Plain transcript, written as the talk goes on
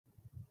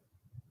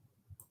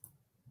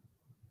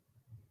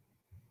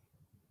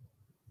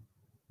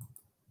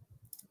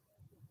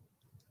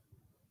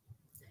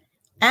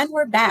And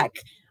we're back.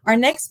 Our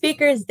next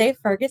speaker is Dave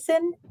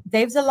Ferguson.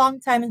 Dave's a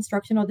longtime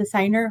instructional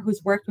designer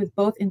who's worked with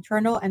both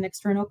internal and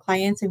external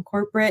clients in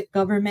corporate,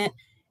 government,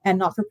 and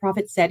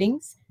not-for-profit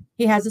settings.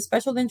 He has a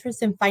special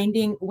interest in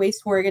finding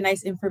ways to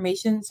organize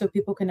information so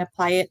people can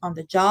apply it on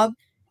the job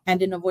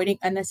and in avoiding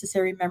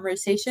unnecessary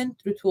memorization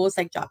through tools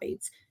like job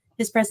aids.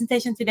 His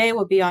presentation today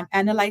will be on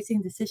analyzing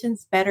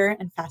decisions better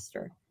and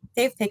faster.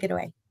 Dave, take it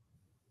away.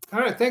 All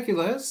right. Thank you,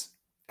 Liz.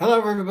 Hello,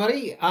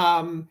 everybody.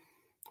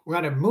 We're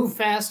going to move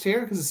fast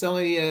here because it's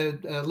only a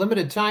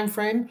limited time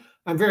frame.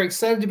 I'm very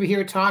excited to be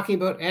here talking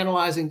about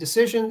analyzing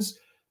decisions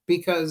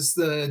because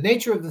the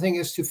nature of the thing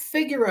is to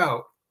figure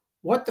out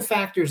what the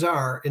factors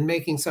are in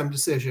making some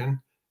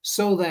decision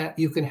so that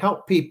you can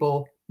help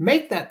people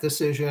make that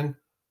decision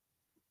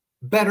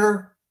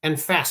better and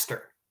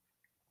faster.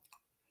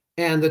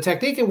 And the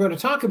technique I'm going to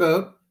talk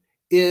about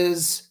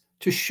is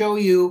to show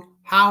you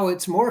how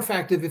it's more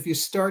effective if you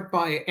start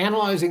by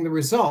analyzing the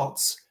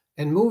results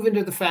and move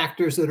into the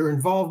factors that are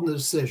involved in the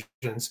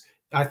decisions.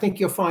 I think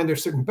you'll find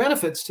there's certain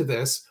benefits to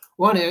this.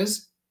 One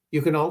is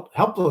you can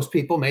help those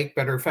people make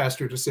better,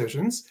 faster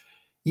decisions.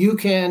 You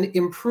can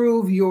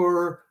improve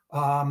your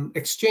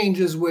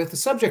exchanges with a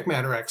subject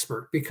matter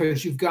expert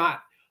because you've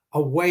got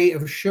a way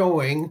of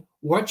showing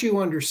what you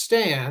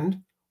understand,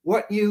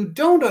 what you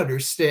don't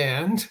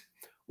understand,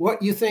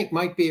 what you think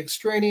might be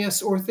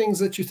extraneous, or things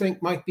that you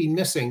think might be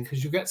missing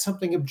because you've got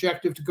something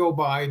objective to go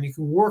by and you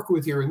can work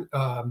with your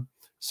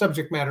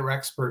subject matter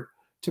expert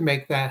to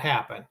make that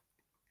happen.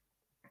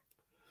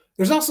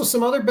 There's also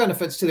some other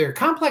benefits to there.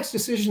 Complex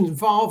decisions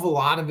involve a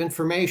lot of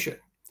information,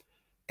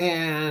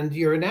 and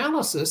your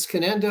analysis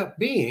can end up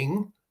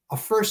being a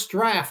first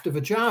draft of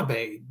a job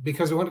aid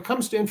because when it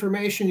comes to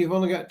information, you've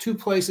only got two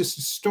places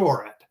to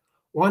store it.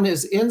 One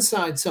is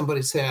inside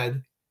somebody's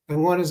head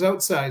and one is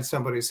outside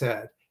somebody's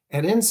head.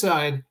 And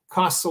inside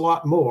costs a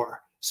lot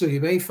more. So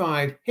you may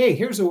find, hey,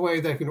 here's a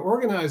way that I can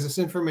organize this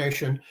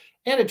information.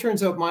 And it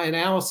turns out my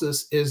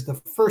analysis is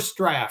the first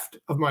draft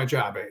of my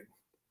job aid.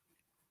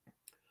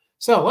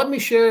 So let me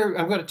share,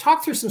 I'm going to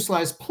talk through some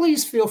slides.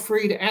 Please feel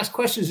free to ask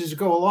questions as you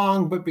go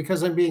along, but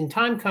because I'm being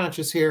time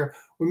conscious here,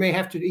 we may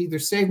have to either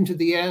save them to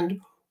the end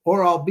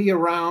or I'll be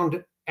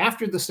around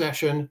after the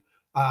session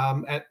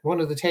at one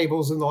of the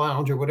tables in the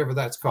lounge or whatever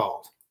that's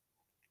called.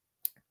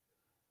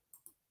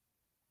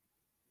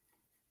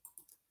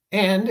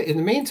 And in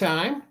the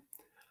meantime,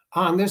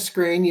 on this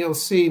screen, you'll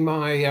see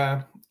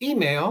my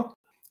email,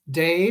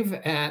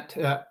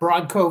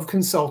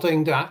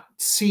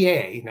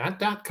 dave@broadcoveconsulting.ca, not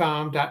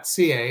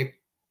 .com.ca.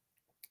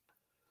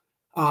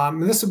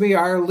 This will be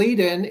our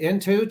lead-in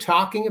into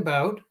talking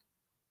about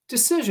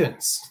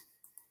decisions.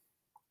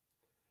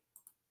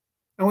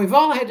 And we've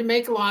all had to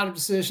make a lot of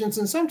decisions,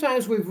 and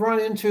sometimes we've run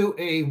into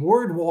a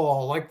word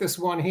wall like this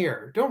one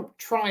here. Don't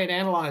try and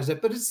analyze it,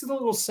 but it's a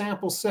little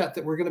sample set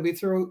that we're going to be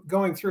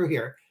going through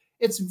here.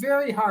 It's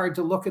very hard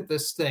to look at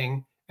this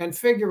thing and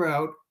figure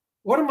out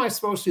what am I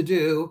supposed to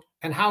do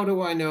and how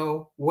do I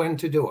know when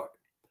to do it.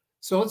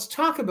 So let's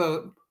talk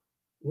about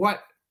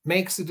what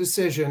makes a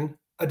decision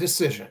a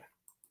decision.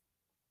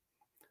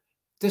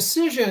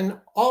 Decision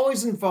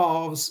always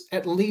involves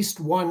at least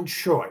one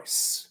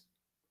choice.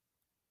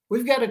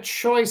 We've got a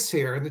choice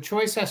here, and the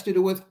choice has to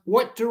do with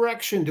what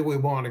direction do we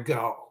want to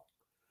go.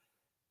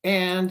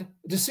 And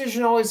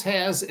decision always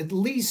has at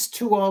least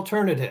two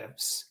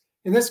alternatives.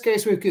 In this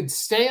case, we could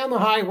stay on the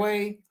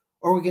highway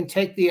or we can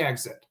take the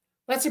exit.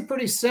 That's a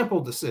pretty simple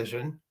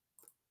decision.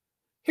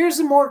 Here's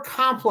a more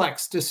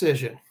complex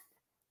decision.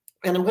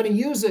 And I'm going to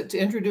use it to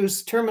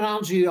introduce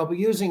terminology I'll be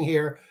using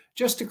here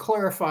just to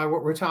clarify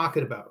what we're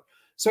talking about.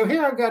 So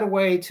here I've got a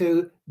way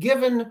to,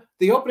 given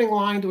the opening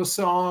line to a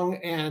song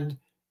and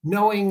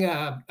knowing,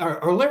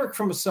 or lyric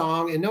from a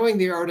song and knowing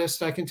the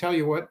artist, I can tell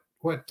you what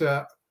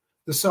the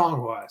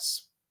song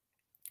was.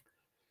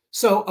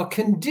 So a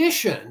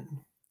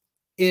condition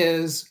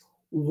is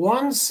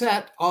one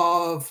set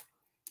of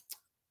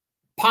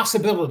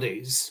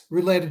possibilities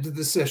related to the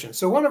decision.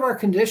 So one of our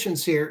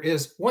conditions here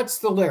is what's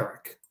the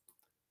lyric?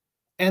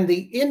 And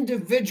the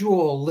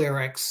individual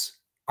lyrics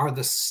are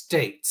the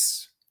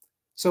states.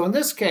 So in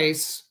this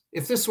case,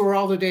 if this were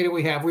all the data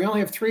we have, we only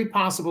have three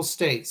possible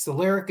states. The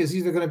lyric is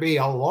either going to be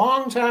a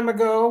long time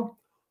ago,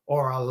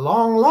 or a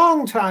long,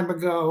 long time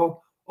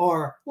ago,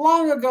 or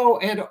long ago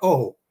and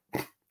oh.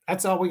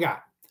 That's all we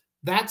got.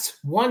 That's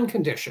one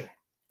condition.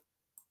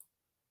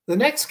 The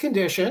next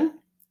condition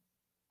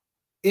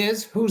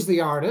is who's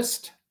the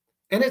artist,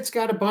 and it's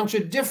got a bunch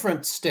of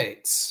different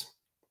states.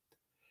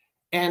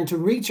 And to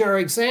reach our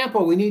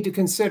example, we need to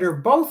consider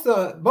both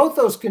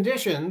those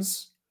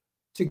conditions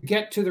to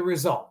get to the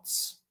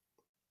results.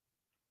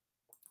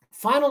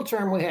 Final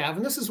term we have,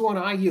 and this is one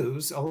I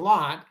use a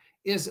lot,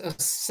 is a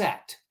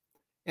set.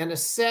 And a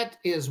set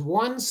is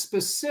one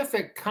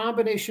specific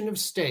combination of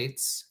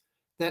states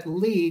that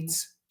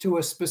leads to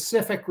a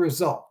specific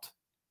result.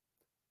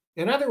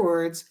 In other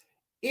words,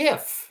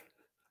 if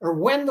or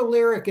when the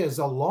lyric is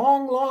a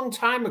long, long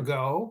time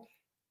ago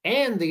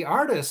and the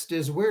artist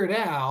is Weird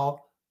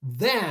Al,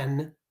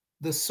 then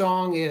the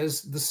song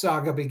is The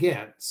Saga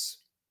Begins.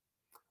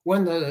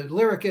 when the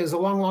lyric is a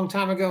long, long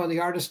time ago and the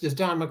artist is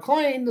Don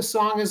McLean, the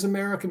song is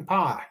American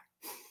Pie.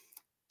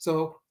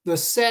 So the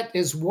set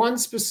is one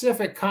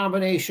specific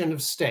combination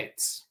of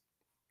states.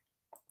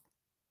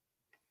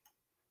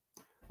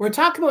 We're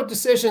talking about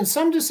decisions.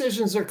 Some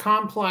decisions are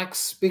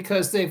complex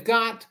because they've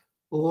got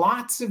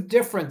lots of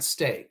different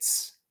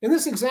states. In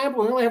this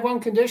example, we only have one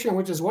condition,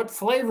 which is what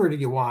flavor do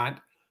you want?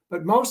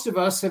 But most of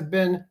us have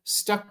been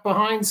stuck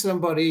behind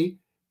somebody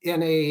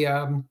in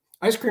a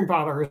ice cream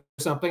parlor or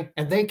something,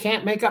 and they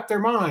can't make up their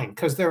mind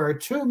because there are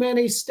too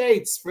many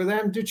states for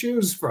them to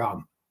choose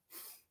from.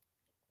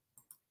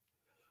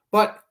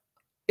 But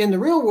in the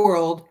real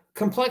world,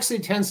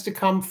 complexity tends to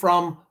come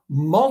from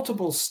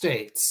multiple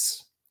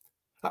states.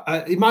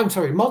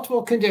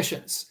 Multiple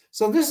conditions.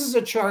 So this is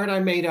a chart I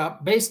made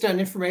up based on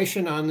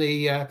information on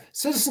the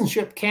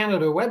Citizenship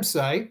Canada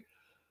website.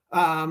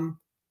 Am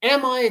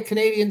I a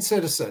Canadian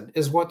citizen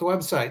is what the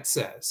website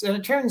says. And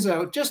it turns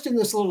out, just in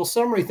this little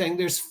summary thing,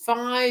 there's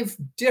 5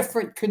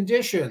 different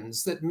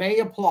conditions that may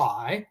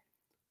apply.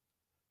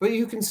 But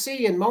you can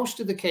see in most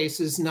of the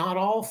cases, not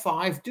all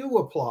 5 do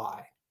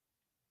apply.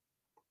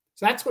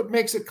 So that's what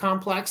makes it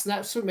complex.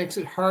 That's what makes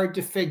it hard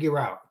to figure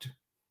out.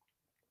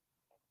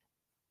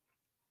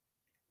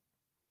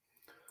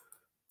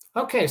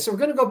 Okay, so we're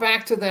going to go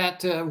back to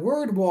that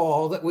word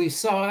wall that we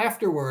saw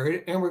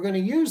afterward, and we're going to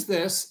use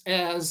this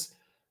as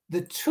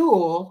the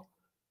tool.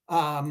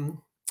 You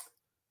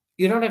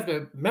don't have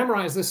to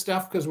memorize this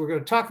stuff because we're going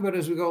to talk about it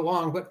as we go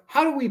along, but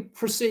how do we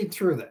proceed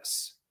through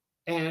this?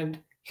 And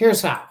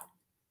here's how.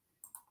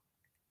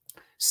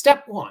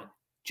 Step 1,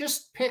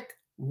 just pick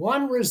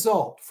one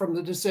result from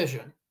the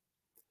decision.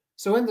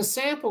 So in the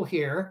sample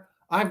here,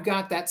 I've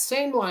got that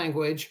same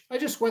language. I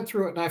just went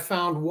through it and I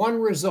found one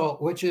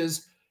result, which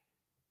is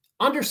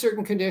under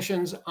certain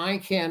conditions, I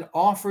can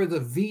offer the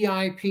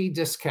VIP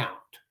discount.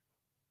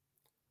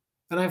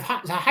 And I've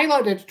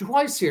highlighted it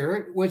twice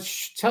here,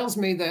 which tells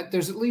me that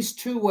there's at least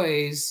 2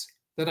 ways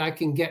that I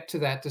can get to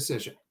that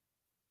decision.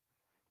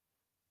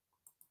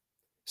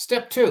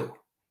 Step 2,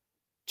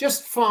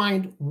 just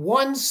find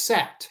one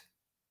set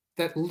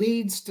that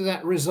leads to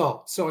that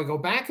result. So I go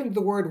back into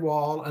the word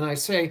wall and I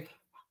say,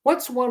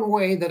 what's one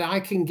way that I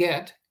can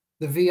get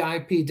the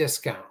VIP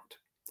discount?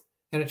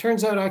 And it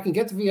turns out I can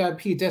get the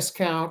VIP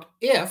discount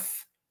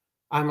if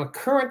I'm a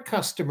current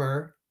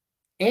customer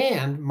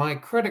and my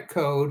credit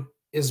code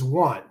is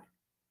 1.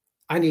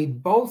 I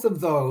need both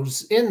of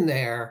those in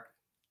there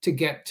to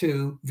get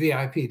to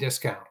VIP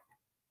discount.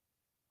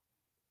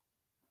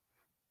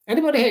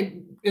 Anybody,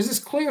 hey, is this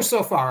clear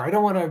so far? I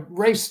don't want to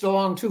race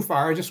along too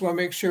far. I just want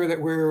to make sure that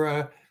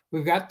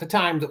we've got the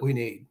time that we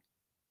need.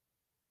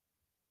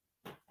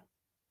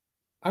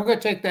 I'm going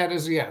to take that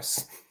as a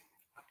yes.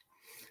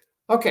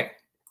 Okay.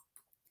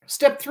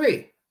 Step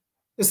 3,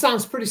 this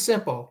sounds pretty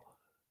simple.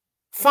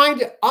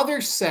 Find other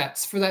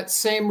sets for that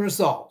same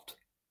result.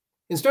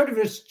 Instead of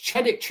just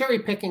cherry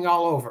picking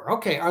all over,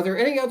 okay, are there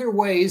any other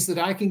ways that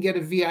I can get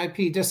a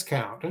VIP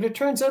discount? And it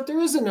turns out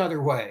there is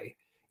another way.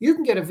 You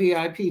can get a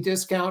VIP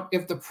discount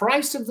if the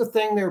price of the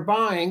thing they're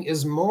buying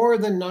is more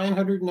than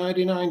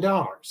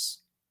 $999.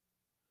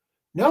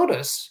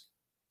 Notice,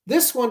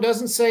 this one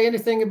doesn't say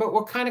anything about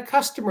what kind of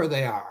customer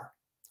they are.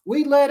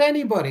 We let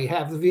anybody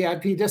have the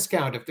VIP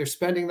discount if they're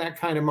spending that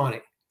kind of money.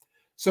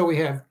 So we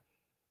have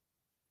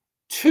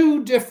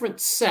 2 different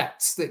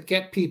sets that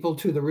get people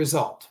to the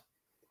result.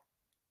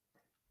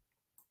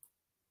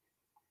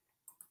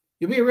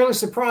 You'll be really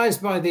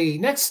surprised by the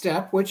next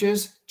step, which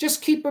is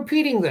just keep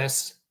repeating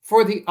this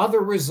for the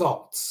other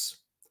results.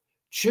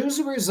 Choose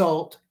a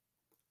result,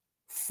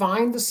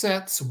 find the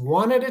sets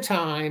one at a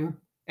time,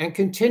 and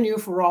continue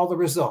for all the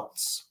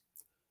results.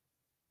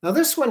 Now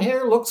this one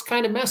here looks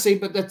kind of messy,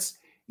 but that's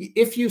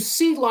if you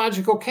see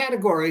logical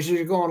categories as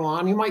you're going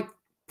along, you might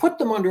put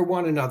them under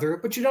one another,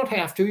 but you don't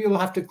have to. You'll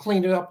have to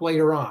clean it up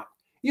later on.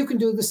 You can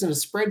do this in a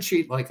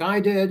spreadsheet like I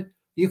did.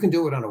 You can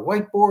do it on a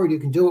whiteboard. You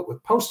can do it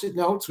with Post-it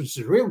notes, which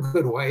is a real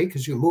good way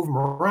because you move them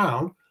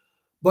around.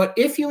 But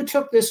if you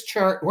took this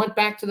chart, went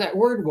back to that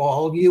word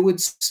wall, you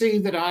would see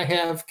that I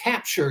have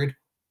captured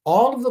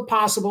all of the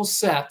possible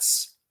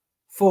sets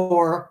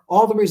for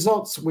all the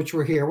results which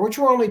were here, which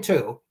were only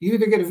 2. You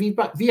either get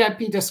a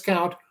VIP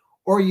discount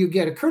or you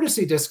get a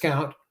courtesy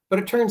discount, but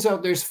it turns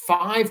out there's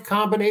 5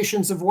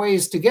 combinations of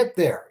ways to get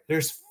there.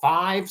 There's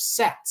 5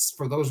 sets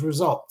for those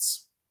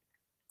results.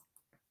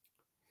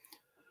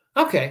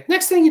 Okay,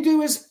 next thing you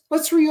do is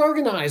let's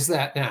reorganize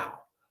that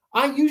now.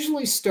 I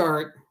usually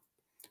start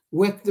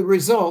with the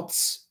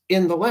results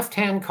in the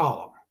left-hand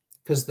column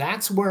because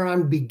that's where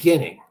I'm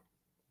beginning.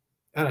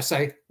 And I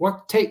say,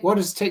 what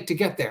does it take to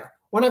get there?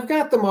 When I've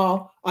got them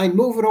all, I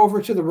move it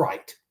over to the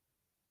right.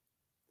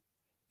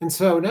 And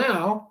so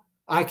now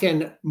I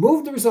can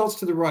move the results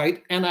to the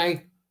right and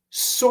I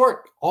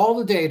sort all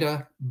the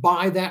data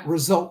by that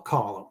result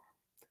column.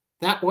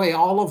 That way,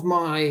 all of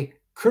my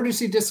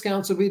courtesy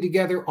discounts will be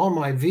together. All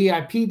my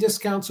VIP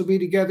discounts will be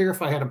together.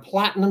 If I had a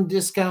platinum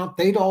discount,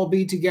 they'd all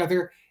be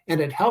together. And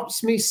it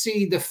helps me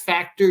see the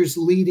factors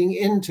leading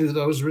into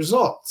those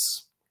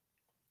results.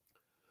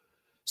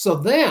 So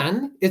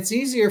then it's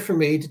easier for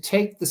me to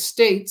take the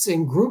states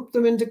and group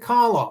them into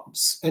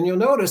columns. And you'll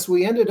notice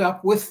we ended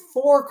up with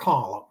 4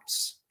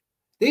 columns.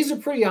 These are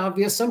pretty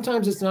obvious.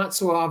 Sometimes it's not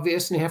so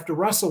obvious and you have to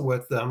wrestle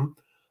with them.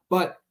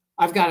 But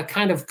I've got a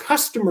kind of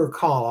customer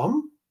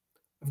column.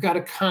 I've got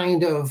a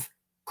kind of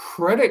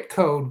credit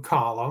code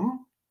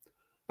column.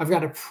 I've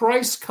got a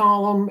price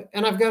column,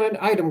 and I've got an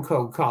item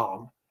code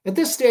column. At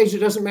this stage, it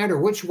doesn't matter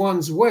which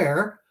one's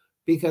where,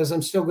 because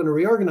I'm still going to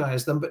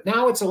reorganize them, but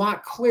now it's a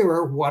lot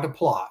clearer what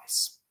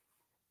applies.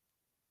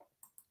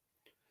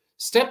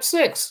 Step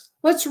 6,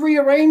 let's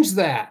rearrange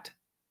that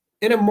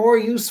in a more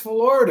useful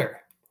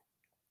order.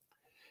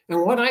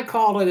 And what I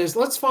call it is,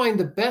 let's find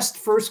the best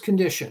first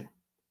condition.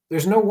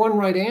 There's no one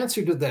right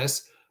answer to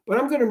this, but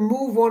I'm going to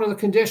move one of the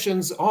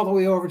conditions all the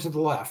way over to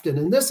the left. And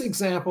in this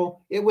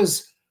example, it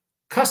was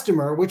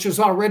customer, which is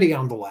already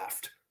on the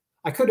left.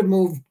 I could have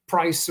moved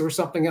price or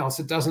something else.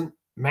 It doesn't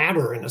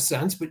matter in a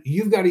sense, but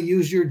you've got to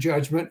use your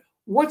judgment.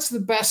 What's the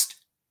best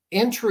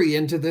entry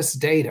into this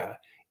data?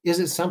 Is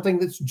it something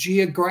that's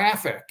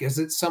geographic? Is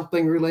it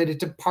something related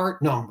to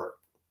part number?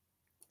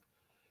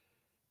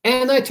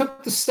 And I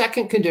took the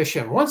second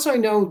condition. Once I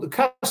know the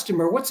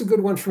customer, what's a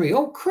good one for me?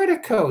 Oh,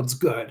 credit code's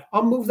good.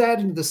 I'll move that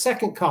into the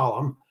second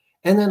column.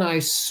 And then I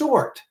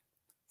sort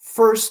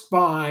first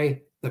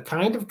by the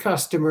kind of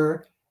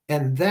customer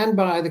and then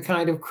by the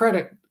kind of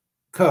credit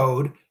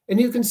code. And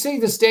you can see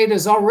this data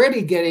is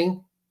already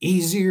getting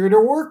easier to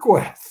work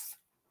with.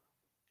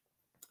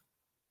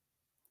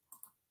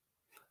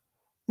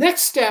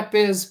 Next step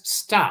is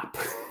stop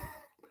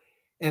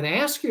and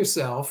ask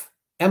yourself,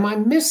 am I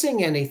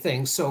missing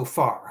anything so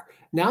far?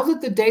 Now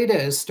that the data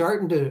is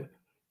starting to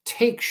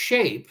take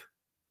shape,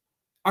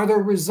 are there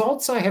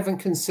results I haven't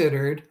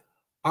considered?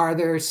 Are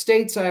there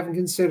states I haven't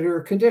considered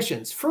or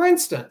conditions? For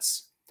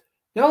instance,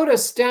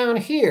 notice down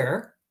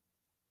here,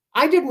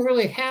 I didn't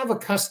really have a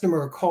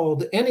customer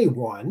called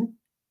anyone,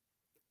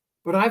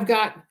 but I've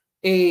got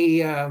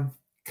a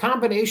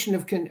combination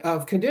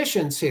of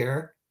conditions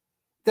here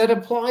that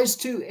applies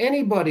to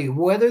anybody,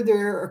 whether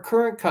they're a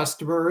current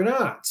customer or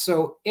not.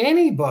 So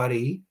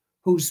anybody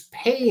who's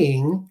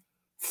paying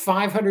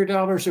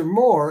 $500 or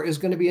more is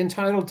going to be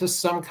entitled to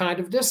some kind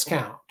of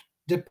discount,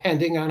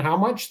 depending on how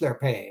much they're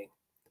paying.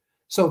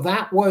 So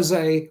that was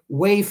a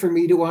way for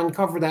me to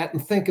uncover that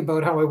and think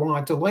about how I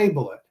want to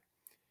label it.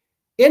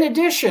 In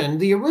addition,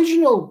 the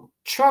original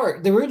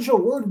chart, the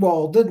original word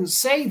wall didn't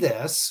say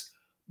this,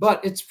 but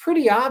it's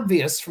pretty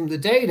obvious from the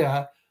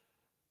data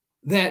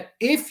that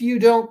if you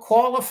don't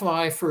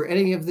qualify for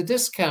any of the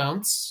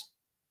discounts,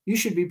 you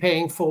should be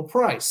paying full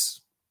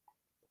price.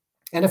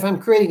 And if I'm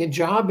creating a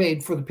job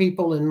aid for the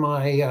people in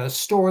my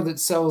store that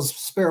sells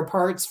spare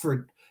parts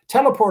for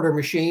teleporter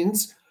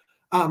machines,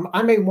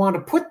 I may want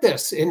to put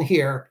this in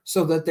here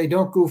so that they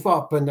don't goof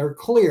up and they're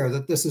clear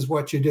that this is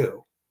what you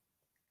do.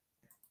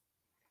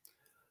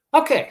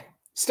 Okay,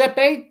 step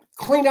 8,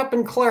 clean up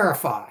and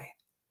clarify.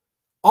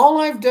 All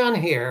I've done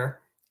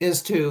here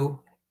is to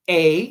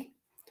A,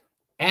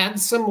 add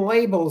some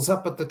labels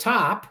up at the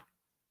top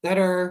that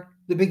are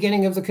the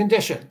beginning of the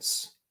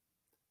conditions.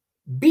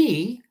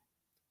 B,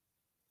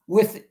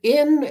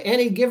 within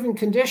any given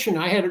condition,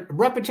 I had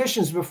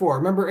repetitions before.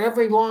 Remember,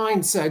 every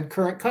line said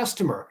current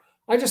customer.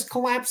 I just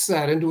collapsed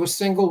that into a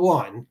single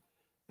one.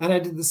 And I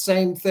did the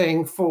same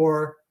thing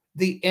for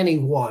the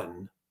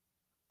anyone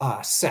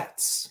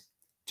sets.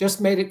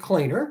 Just made it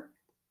cleaner.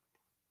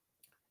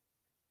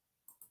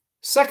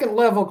 Second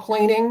level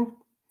cleaning,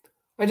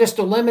 I just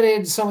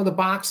eliminated some of the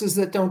boxes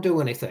that don't do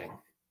anything.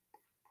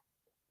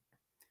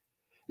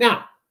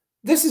 Now,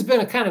 this has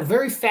been a kind of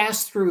very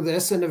fast through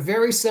this and a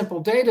very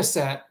simple data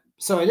set.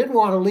 So I didn't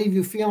want to leave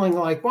you feeling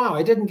like, wow,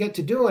 I didn't get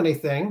to do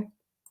anything.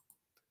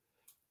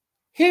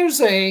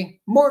 Here's a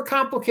more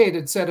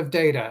complicated set of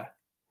data.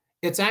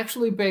 It's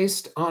actually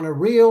based on a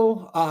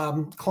real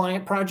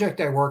client project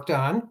I worked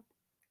on.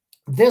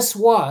 This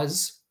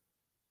was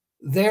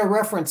their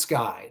reference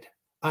guide.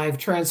 I've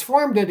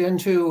transformed it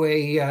into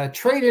a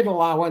trade-in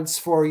allowance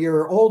for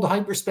your old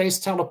hyperspace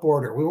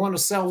teleporter. We want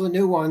to sell the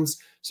new ones,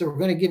 so we're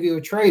going to give you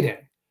a trade-in.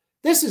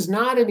 This is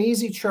not an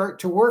easy chart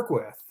to work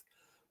with,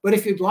 but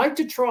if you'd like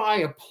to try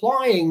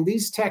applying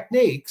these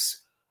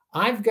techniques,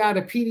 I've got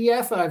a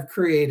PDF I've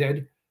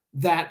created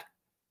that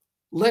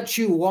lets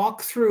you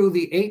walk through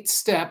the 8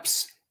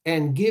 steps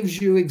and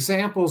gives you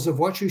examples of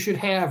what you should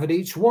have at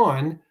each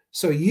one,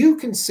 so you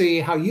can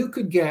see how you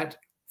could get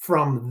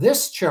from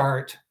this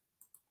chart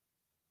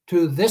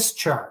to this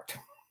chart,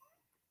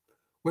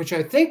 which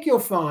I think you'll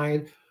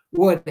find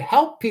would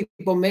help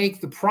people make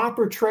the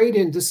proper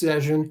trade-in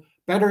decision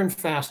better and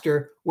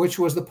faster, which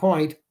was the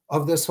point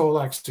of this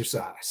whole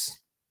exercise.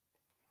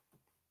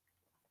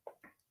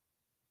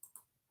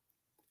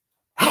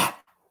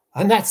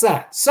 And that's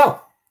that. So,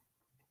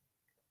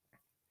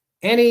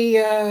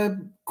 any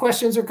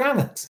questions or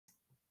comments?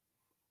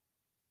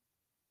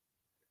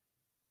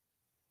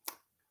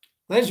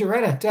 Liz, you're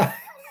right on time.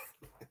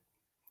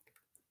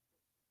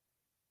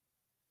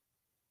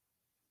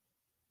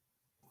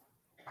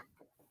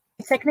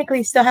 Technically,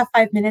 you still have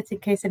 5 minutes in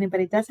case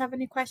anybody does have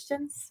any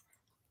questions.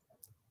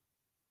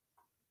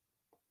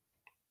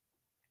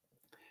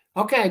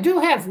 Okay, I do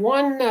have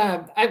one.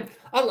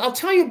 I'll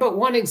tell you about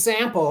one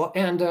example,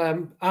 and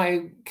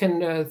I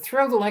can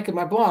throw the link in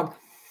my blog.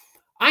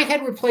 I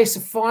had replaced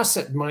a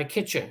faucet in my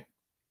kitchen,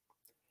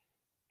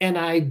 and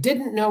I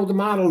didn't know the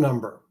model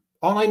number.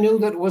 All I knew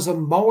that it was a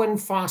Moen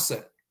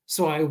faucet.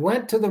 So I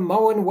went to the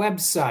Moen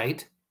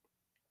website,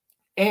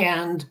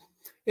 and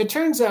it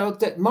turns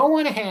out that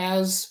Moen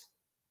has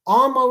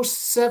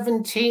almost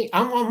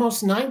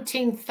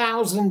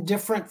 19,000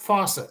 different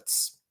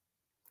faucets.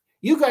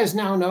 You guys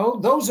now know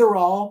those are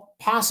all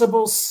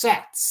possible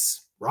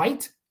sets,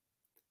 right?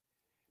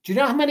 Do you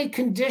know how many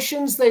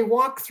conditions they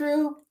walk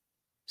through?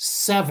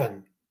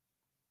 7.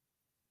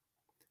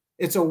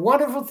 It's a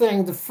wonderful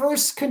thing. The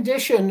first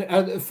condition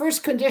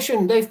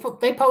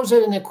they pose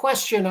it in a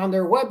question on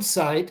their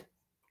website,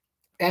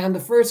 and the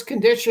first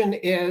condition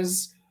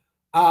is,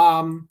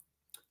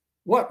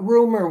 what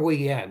room are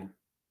we in?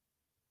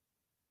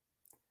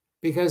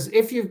 Because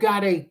if you've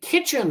got a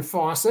kitchen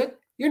faucet,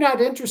 you're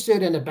not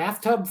interested in a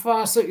bathtub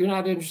faucet, you're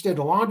not interested in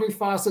a laundry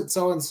faucet,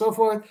 so on and so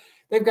forth.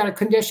 They've got a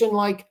condition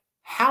like,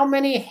 how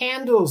many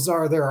handles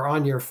are there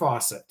on your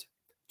faucet?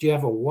 Do you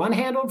have a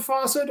one-handled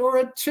faucet or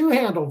a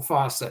two-handled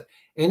faucet?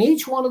 And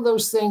each one of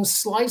those things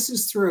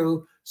slices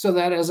through so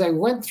that as I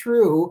went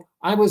through,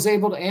 I was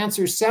able to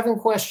answer 7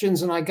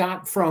 questions, and I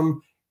got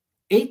from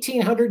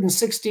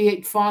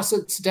 1,868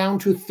 faucets down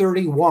to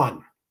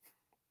 31.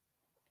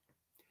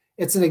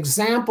 It's an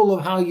example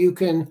of how you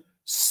can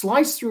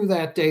slice through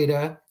that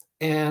data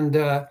and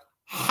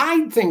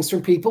hide things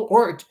from people,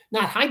 or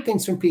not hide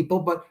things from people,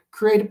 but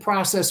create a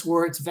process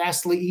where it's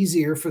vastly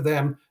easier for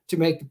them to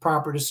make the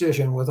proper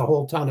decision with a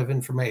whole ton of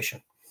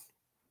information.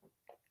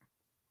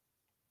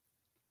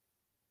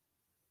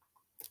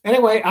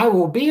 Anyway, I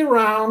will be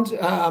around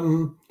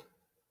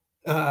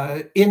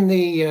in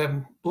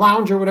the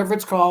lounge or whatever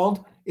it's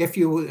called if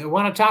you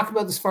want to talk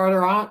about this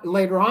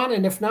later on.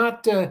 And if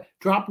not,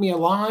 drop me a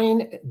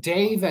line,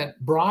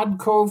 Dave@Broad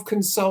Cove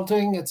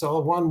Consulting. It's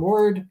all one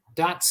word,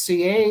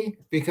 .ca,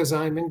 because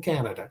I'm in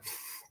Canada.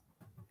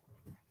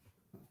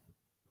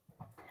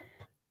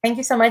 Thank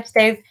you so much,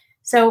 Dave.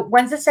 So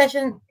once the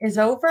session is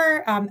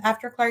over,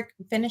 after Clark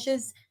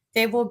finishes,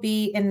 Dave will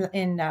be in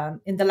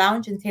the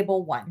lounge in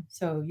table 1.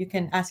 So you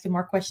can ask him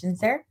more questions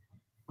there.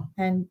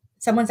 And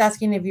someone's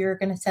asking if you're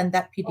going to send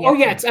that PDF. Oh,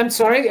 yeah. I'm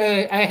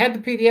sorry. I had the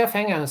PDF.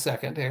 Hang on a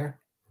second there.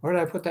 Where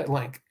did I put that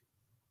link?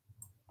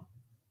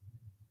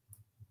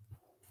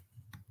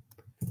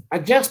 I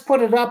just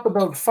put it up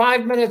about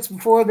 5 minutes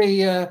before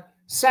the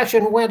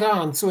session went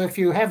on. So if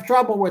you have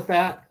trouble with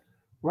that,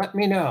 let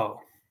me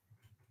know.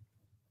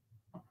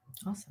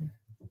 Awesome.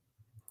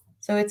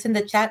 So it's in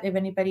the chat if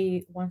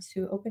anybody wants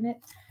to open it.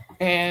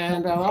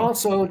 And I'll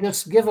also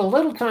just give a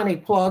little tiny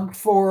plug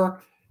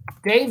for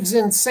Dave's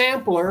in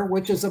Sampler,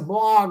 which is a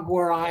blog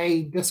where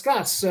I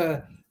discuss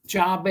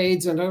job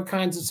aids and other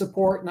kinds of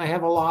support, and I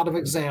have a lot of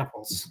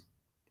examples.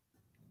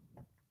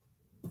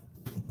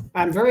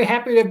 I'm very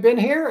happy to have been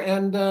here,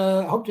 and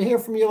hope to hear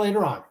from you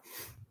later on.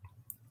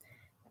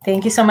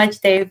 Thank you so much,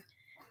 Dave.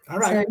 All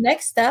right. So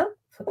next up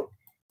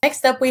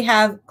we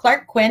have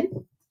Clark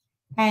Quinn,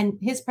 and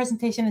his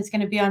presentation is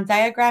going to be on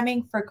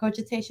diagramming for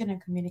cogitation and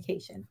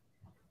communication.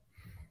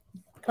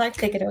 Clark,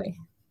 take it away.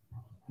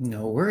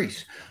 No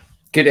worries.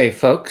 Good day,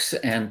 folks,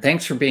 and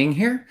thanks for being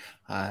here.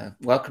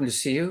 Welcome to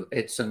see you.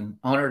 It's an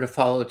honor to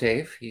follow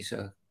Dave. He's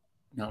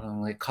not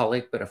only a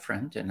colleague, but a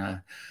friend,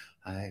 and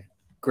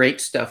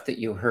great stuff that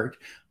you heard.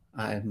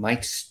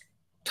 Mike's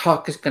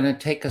talk is going to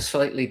take a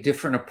slightly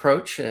different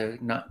approach,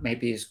 not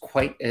maybe as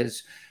quite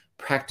as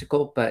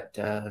practical, but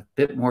a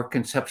bit more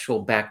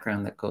conceptual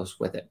background that goes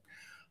with it.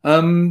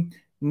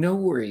 No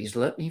worries.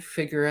 Let me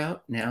figure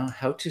out now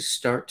how to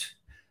start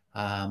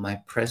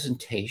my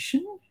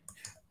presentation.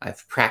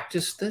 I've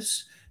practiced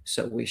this,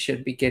 so we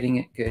should be getting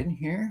it good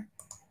here.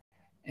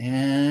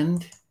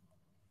 And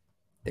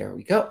there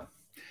we go.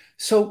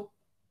 So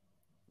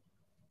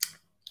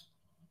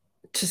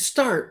to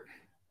start,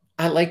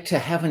 I like to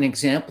have an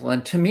example.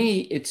 And to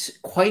me, it's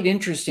quite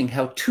interesting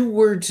how 2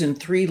 words and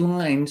 3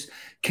 lines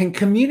can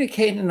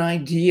communicate an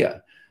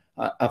idea.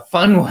 A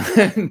fun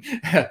one,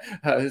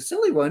 a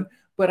silly one,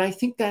 but I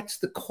think that's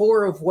the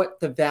core of what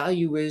the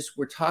value is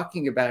we're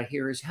talking about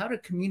here, is how to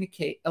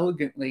communicate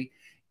elegantly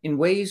in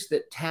ways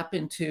that tap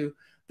into,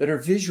 that are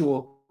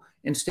visual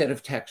instead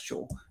of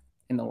textual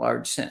in the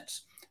large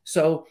sense.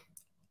 So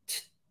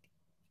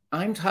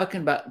I'm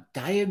talking about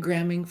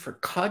diagramming for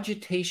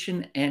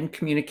cogitation and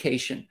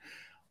communication.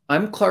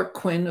 I'm Clark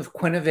Quinn of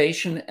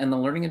Quinnovation and the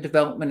Learning and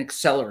Development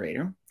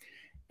Accelerator.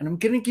 And I'm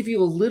going to give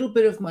you a little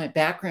bit of my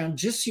background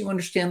just so you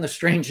understand the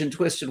strange and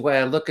twisted way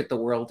I look at the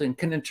world and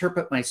can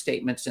interpret my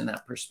statements in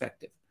that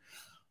perspective.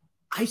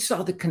 I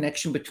saw the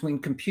connection between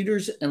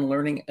computers and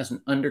learning as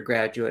an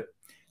undergraduate,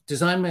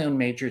 designed my own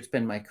major. It's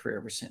been my career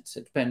ever since.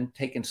 It's been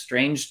taking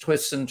strange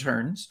twists and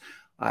turns.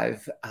 My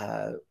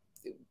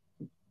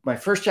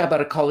first job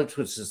out of college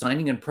was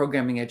designing and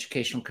programming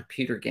educational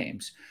computer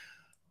games.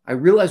 I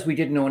realized we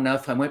didn't know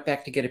enough. I went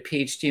back to get a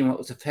PhD in what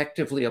was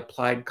effectively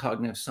applied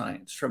cognitive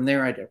science. From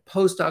there, I did a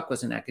postdoc,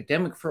 was an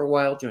academic for a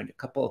while, joined a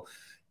couple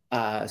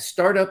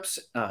startups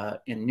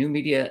in new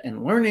media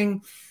and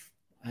learning.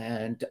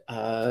 And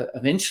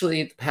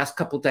eventually, the past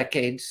couple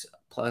decades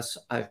plus,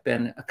 I've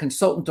been a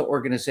consultant to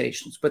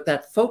organizations. But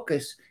that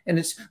focus, and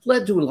it's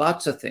led to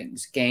lots of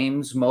things: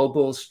 games,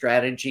 mobile,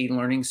 strategy,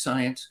 learning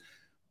science.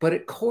 But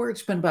at core,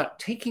 it's been about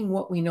taking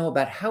what we know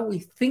about how we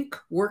think,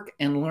 work,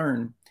 and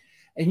learn,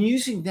 and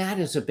using that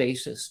as a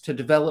basis to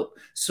develop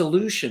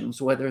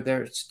solutions, whether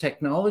there's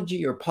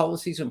technology or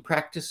policies and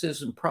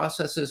practices and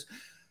processes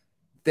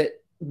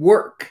that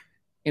work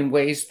in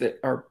ways that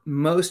are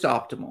most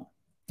optimal.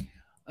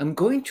 I'm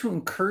going to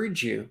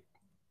encourage you,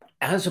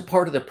 as a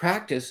part of the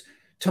practice,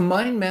 to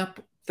mind map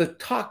the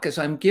talk as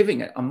I'm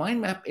giving it. A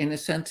mind map, in a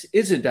sense,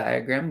 is a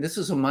diagram. This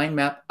is a mind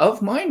map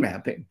of mind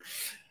mapping.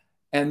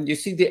 And you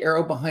see the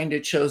arrow behind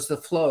it shows the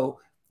flow.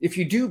 If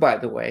you do, by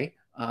the way,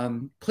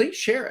 please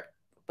share it.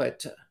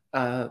 But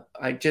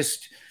I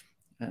just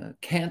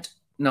can't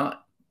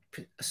not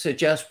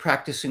suggest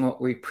practicing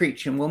what we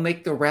preach, and we'll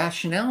make the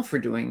rationale for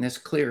doing this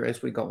clear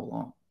as we go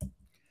along.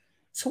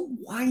 So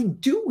why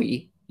do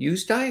we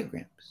use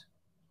diagrams?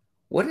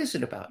 What is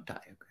it about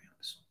diagrams?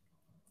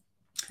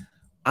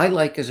 I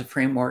like, as a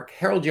framework,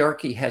 Harold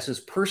Yarkey has his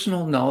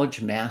personal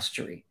knowledge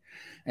mastery.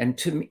 And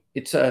to me,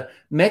 it's a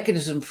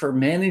mechanism for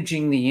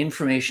managing the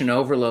information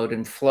overload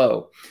and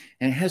flow.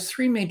 And it has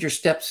three major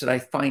steps that I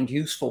find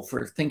useful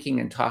for thinking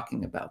and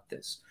talking about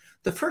this.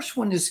 The first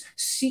one is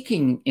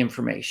seeking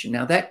information.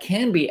 Now, that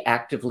can be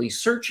actively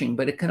searching,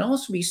 but it can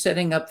also be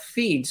setting up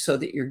feeds so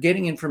that you're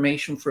getting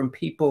information from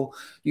people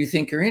you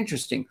think are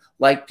interesting,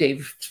 like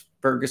Dave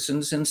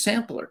Ferguson's and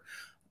Sampler.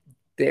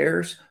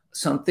 There's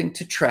something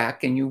to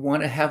track, and you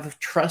want to have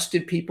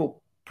trusted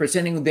people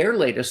presenting their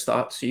latest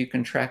thoughts so you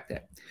can track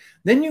that.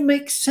 Then you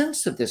make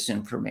sense of this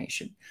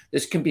information.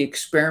 This can be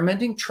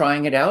experimenting,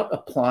 trying it out,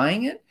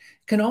 applying it.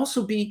 It can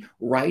also be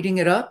writing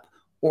it up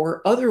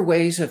or other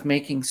ways of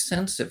making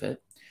sense of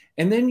it.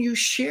 And then you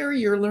share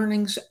your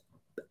learnings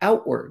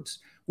outwards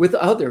with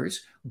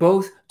others,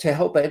 both to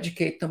help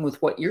educate them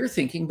with what you're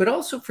thinking, but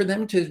also for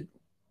them to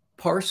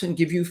parse and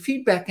give you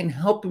feedback and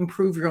help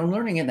improve your own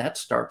learning. And that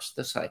starts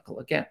the cycle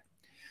again.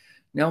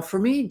 Now, for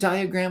me,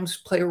 diagrams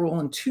play a role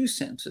in two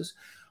senses.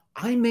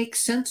 I make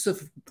sense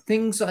of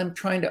things I'm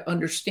trying to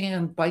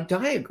understand by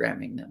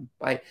diagramming them,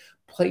 by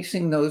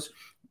placing those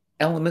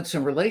elements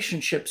and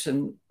relationships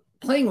and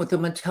playing with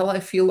them until I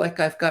feel like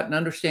I've got an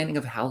understanding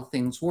of how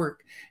things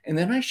work, and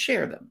then I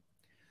share them.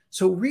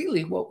 So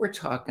really what we're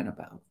talking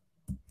about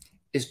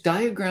is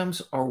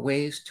diagrams are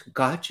ways to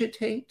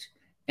cogitate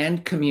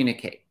and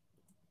communicate.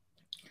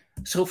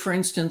 So for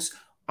instance,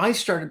 I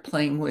started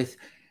playing with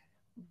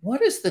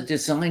what is the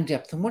design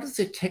depth and what is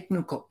the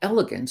technical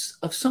elegance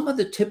of some of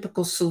the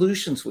typical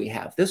solutions we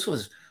have. This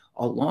was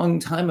a long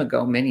time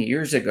ago, many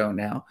years ago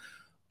now,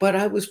 but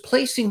I was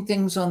placing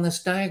things on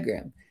this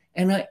diagram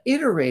and I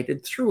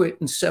iterated through it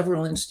in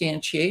several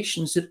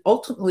instantiations that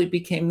ultimately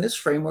became this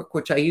framework,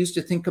 which I use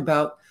to think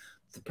about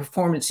the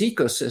performance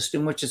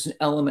ecosystem, which is an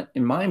element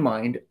in my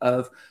mind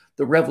of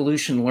the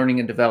revolution learning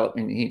and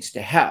development needs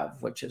to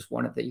have, which is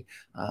one of the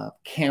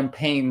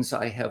campaigns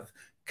I have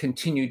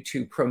continued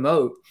to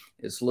promote,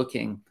 is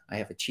looking, I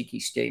have a cheeky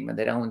statement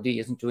that L&D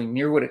isn't doing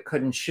near what it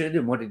could and should,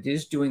 and what it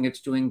is doing,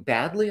 it's doing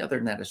badly. Other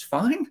than that is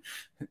fine.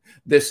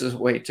 This is a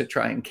way to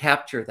try and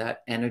capture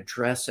that and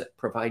address it,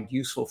 provide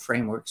useful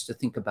frameworks to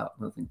think about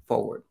moving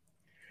forward.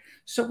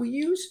 So we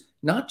use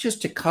not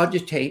just to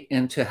cogitate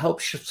and to help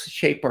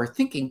shape our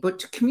thinking, but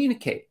to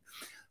communicate.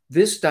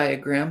 This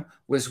diagram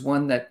was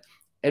one that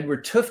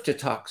Edward Tufte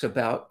talks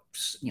about,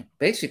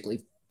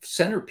 basically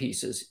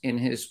centerpieces in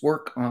his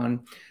work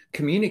on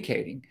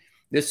communicating.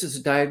 This is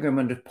a diagram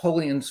of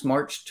Napoleon's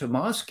march to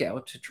Moscow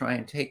to try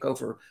and take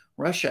over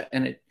Russia.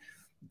 And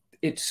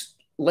it's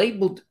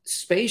labeled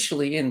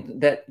spatially in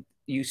that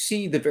you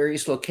see the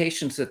various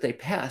locations that they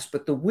pass,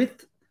 but the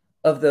width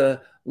of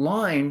the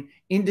line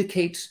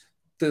indicates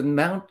the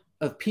amount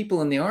of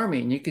people in the army.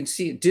 And you can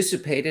see it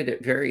dissipated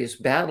at various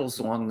battles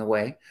along the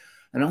way.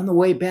 And on the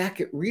way back,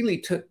 it really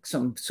took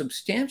some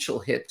substantial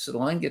hits. The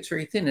line gets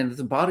very thin. And at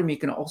the bottom, you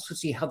can also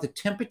see how the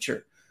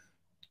temperature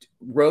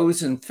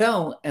rose and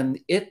fell, and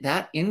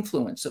that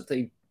influence of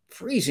the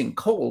freezing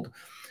cold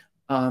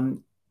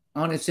on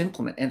its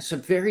implement. And it's a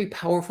very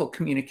powerful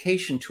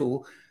communication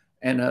tool,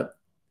 and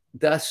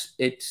thus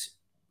its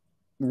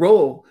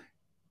role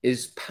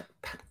is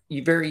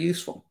very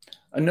useful.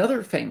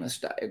 Another famous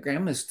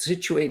diagram is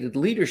situated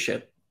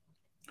leadership,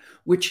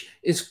 which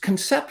is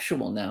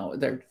conceptual now.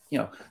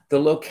 The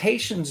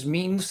locations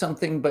mean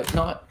something, but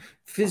not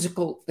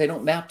physical. They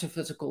don't map to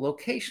physical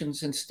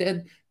locations.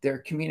 Instead, they're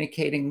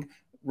communicating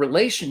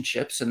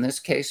relationships, in this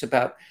case,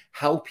 about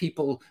how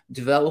people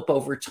develop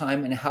over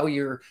time and how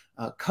your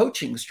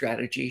coaching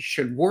strategy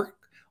should work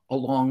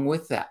along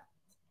with that.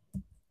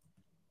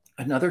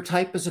 Another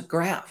type is a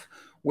graph,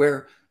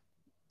 where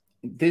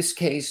in this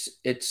case,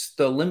 it's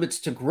the limits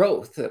to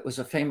growth. That was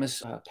a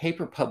famous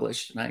paper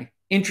published, and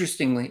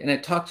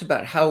it talks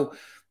about how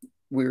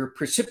we're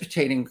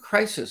precipitating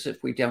crisis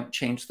if we don't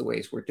change the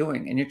ways we're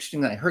doing. And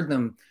interestingly, I heard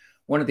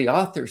one of the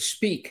authors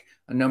speak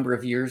a number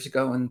of years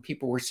ago, and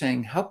people were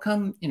saying, how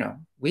come,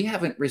 we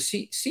haven't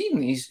seen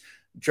these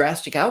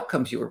drastic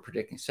outcomes you were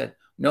predicting? I said,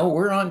 no,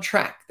 we're on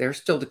track. They're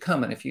still to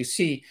come. And if you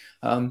see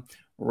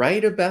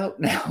right about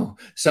now,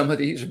 some of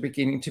these are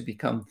beginning to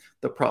become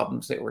the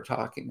problems they were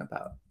talking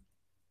about.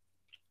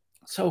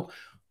 So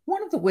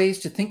one of the ways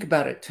to think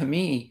about it, to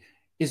me,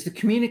 is the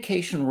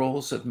communication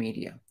roles of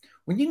media.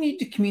 When you need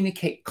to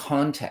communicate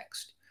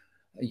context,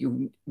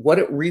 what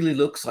it really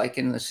looks like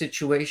in the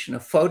situation, a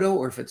photo,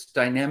 or if it's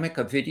dynamic,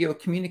 a video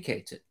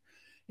communicates it.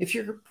 If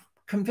you're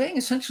conveying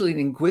essentially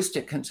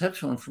linguistic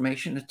conceptual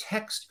information, a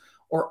text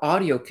or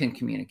audio can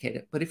communicate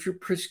it. But if you're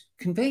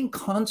conveying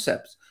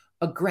concepts,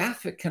 a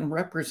graphic can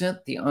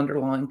represent the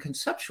underlying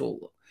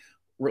conceptual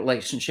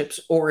relationships,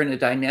 or in a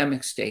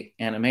dynamic state,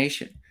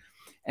 animation.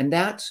 And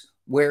that's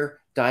where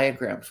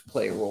diagrams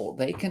play a role.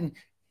 They can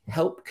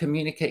help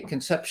communicate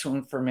conceptual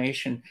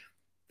information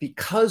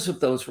because of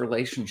those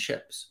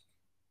relationships.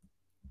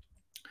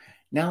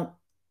 Now,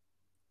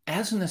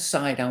 as an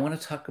aside, I want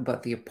to talk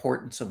about the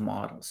importance of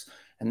models.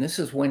 And this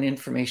is when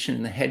information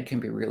in the head can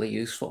be really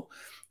useful.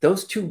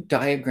 Those two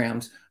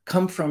diagrams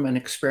come from an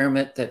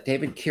experiment that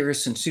David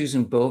Kiris and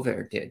Susan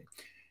Bovair did.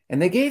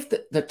 And they gave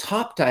the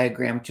top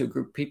diagram to a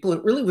group of people.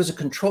 It really was a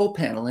control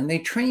panel, and they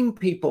trained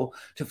people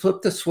to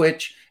flip the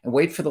switch and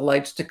wait for the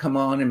lights to come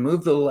on and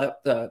move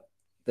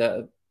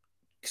the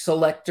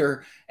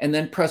selector and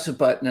then press a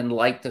button and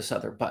light this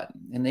other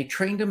button. And they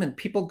trained them, and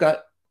people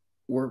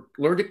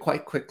learned it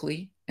quite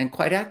quickly and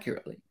quite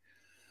accurately.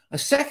 A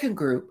second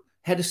group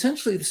had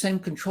essentially the same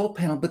control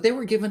panel, but they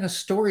were given a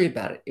story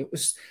about it. It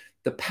was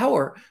the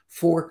power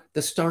for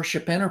the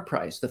Starship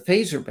Enterprise, the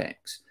phaser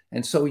banks.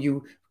 And so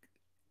you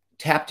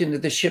tapped into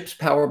the ship's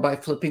power by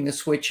flipping the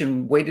switch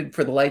and waited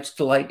for the lights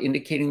to light,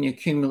 indicating the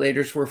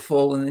accumulators were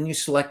full. And then you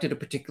selected a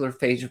particular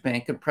phaser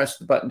bank and pressed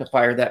the button to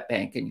fire that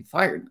bank, and you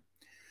fired them.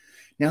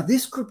 Now,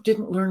 this group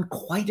didn't learn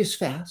quite as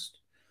fast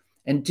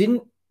and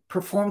didn't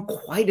perform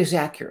quite as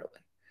accurately.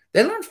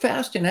 They learned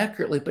fast and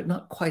accurately, but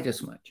not quite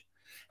as much.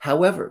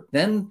 However,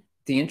 then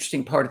the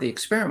interesting part of the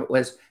experiment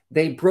was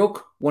they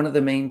broke one of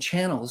the main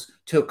channels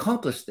to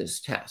accomplish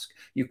this task.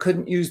 You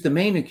couldn't use the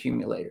main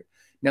accumulator.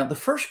 Now, the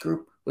first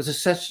group was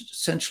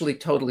essentially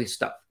totally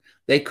stuck.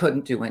 They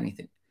couldn't do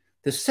anything.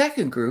 The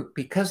second group,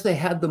 because they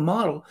had the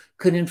model,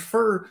 could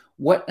infer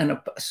what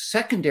a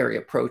secondary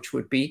approach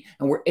would be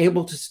and were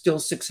able to still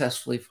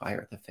successfully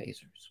fire the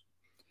phasers.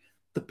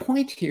 The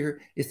point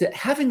here is that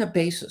having a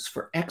basis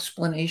for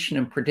explanation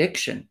and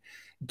prediction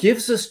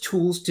gives us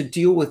tools to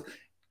deal with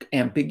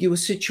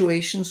ambiguous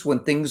situations when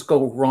things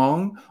go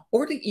wrong,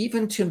 or to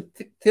even to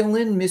fill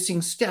in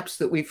missing steps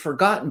that we've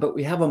forgotten, but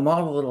we have a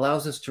model that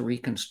allows us to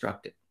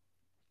reconstruct it.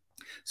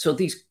 So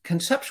these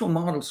conceptual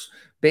models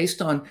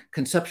based on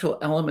conceptual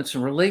elements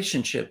and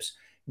relationships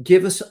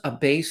give us a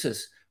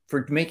basis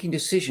for making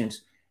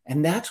decisions.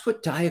 And that's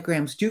what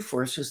diagrams do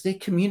for us, is they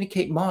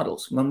communicate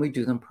models when we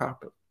do them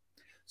properly.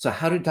 So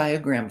how do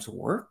diagrams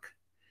work?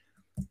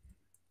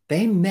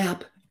 They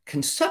map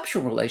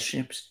conceptual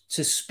relationships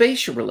to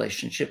spatial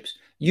relationships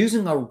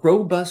using a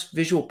robust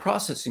visual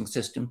processing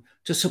system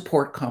to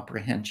support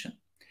comprehension.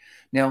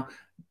 Now,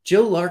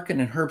 Jill Larkin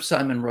and Herb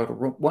Simon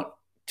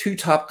two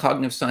top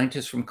cognitive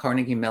scientists from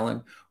Carnegie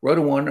Mellon, wrote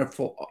a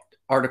wonderful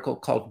article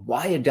called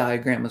 "Why a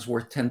Diagram is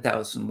Worth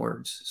 10,000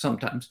 Words"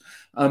 sometimes.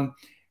 But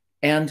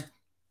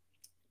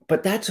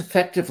that's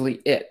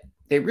effectively it.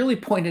 They really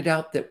pointed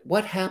out that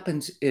what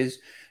happens is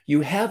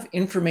you have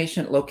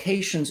information at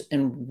locations,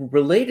 and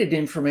related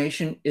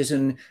information is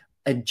an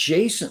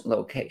adjacent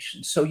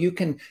location. So you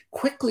can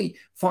quickly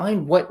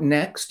find what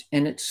next,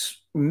 and it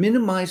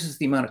minimizes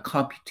the amount of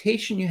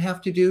computation you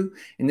have to do.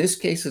 In this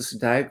case, it's a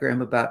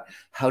diagram about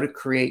how to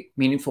create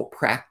meaningful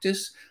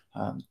practice.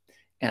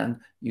 And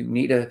you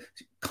need a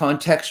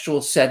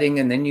contextual setting,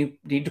 and then you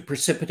need to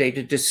precipitate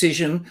a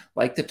decision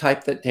like the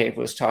type that Dave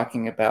was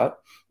talking about.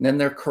 And then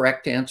there are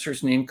correct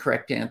answers and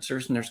incorrect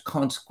answers, and there's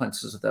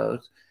consequences of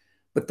those.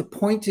 But the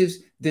point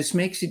is, this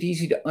makes it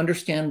easy to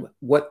understand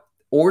what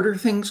order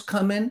things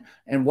come in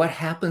and what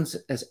happens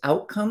as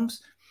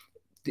outcomes.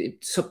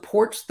 It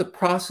supports the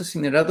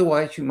processing that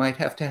otherwise you might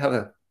have to have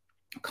a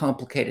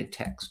complicated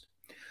text.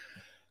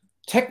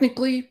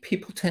 Technically,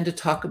 people tend to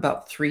talk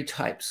about three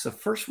types. The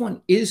first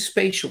one is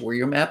spatial, where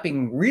you're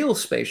mapping real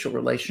spatial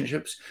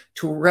relationships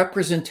to a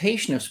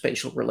representation of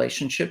spatial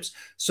relationships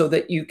so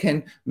that you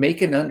can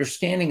make an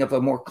understanding of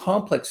a more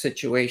complex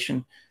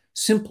situation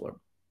simpler.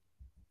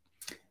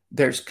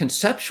 There's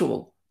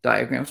conceptual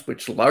diagrams,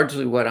 which is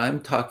largely what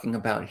I'm talking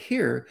about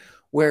here,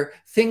 where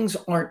things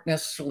aren't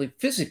necessarily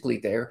physically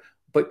there,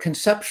 but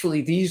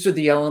conceptually, these are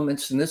the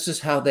elements, and this is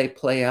how they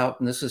play out,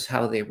 and this is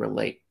how they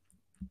relate.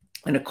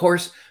 And of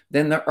course,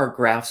 then there are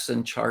graphs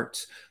and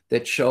charts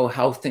that show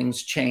how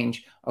things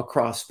change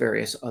across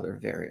various other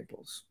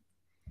variables.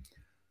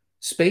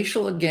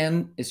 Spatial,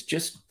 again, is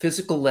just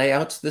physical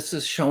layouts. This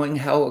is showing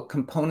how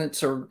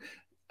components are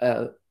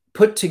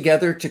put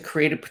together to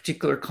create a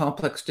particular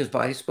complex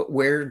device, but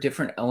where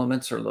different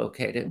elements are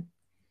located.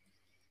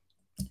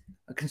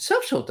 A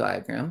conceptual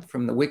diagram,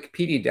 from the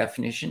Wikipedia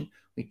definition,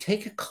 we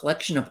take a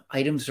collection of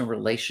items and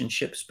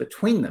relationships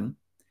between them,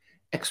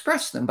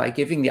 express them by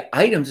giving the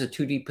items a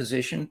 2D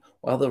position,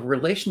 while the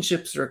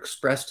relationships are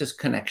expressed as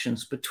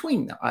connections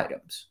between the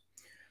items.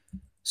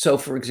 So,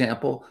 for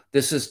example,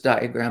 this is a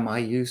diagram I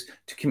use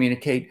to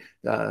communicate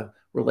the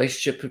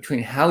relationship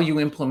between how you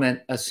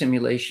implement a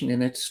simulation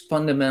and its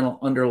fundamental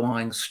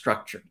underlying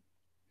structure.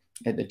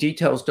 And the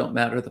details don't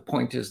matter. The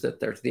point is that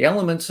there's the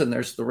elements and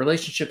there's the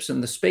relationships,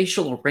 and the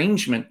spatial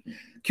arrangement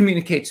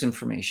communicates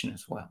information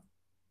as well.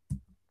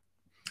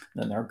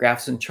 Then there are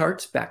graphs and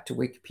charts, back to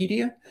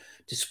Wikipedia,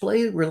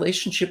 display a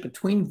relationship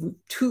between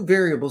two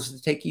variables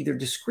that take either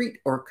discrete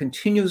or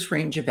continuous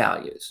range of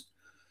values.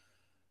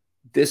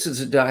 This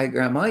is a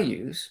diagram I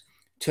use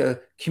to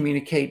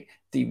communicate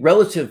the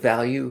relative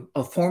value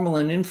of formal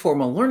and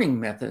informal learning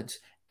methods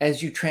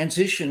as you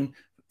transition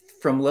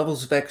from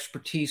levels of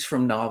expertise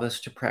from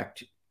novice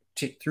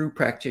through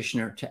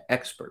practitioner to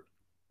expert.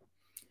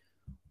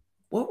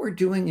 What we're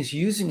doing is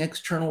using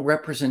external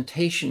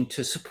representation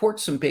to support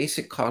some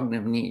basic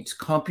cognitive needs: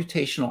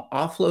 computational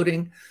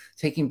offloading,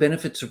 taking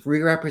benefits of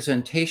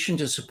re-representation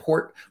to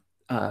support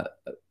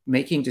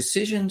making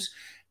decisions,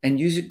 and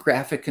using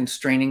graphic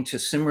constraining to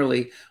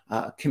similarly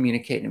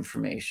communicate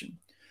information.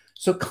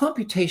 So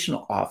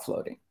computational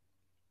offloading.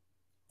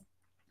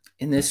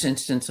 In this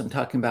instance, I'm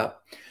talking about,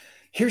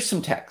 here's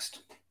some text.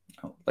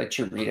 I'll let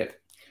you read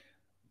it.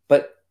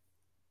 But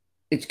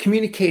it's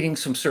communicating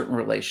some certain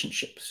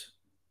relationships.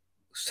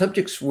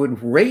 Subjects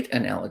would rate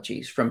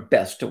analogies from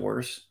best to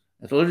worst.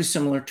 It's literally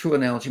similar to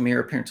analogy,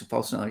 mirror appearance, and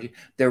false analogy.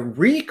 Their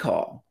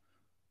recall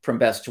from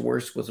best to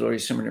worst was literally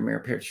similar to mirror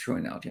appearance, true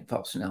analogy, and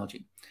false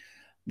analogy.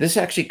 This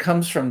actually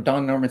comes from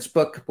Don Norman's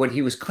book. What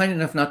he was kind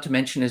enough not to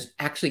mention is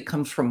actually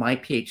comes from my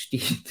PhD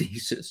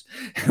thesis.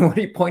 And what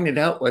he pointed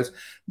out was,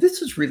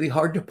 this is really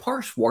hard to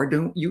parse. Why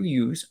don't you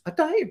use a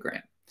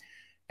diagram?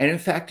 And in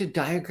fact, a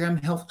diagram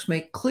helps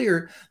make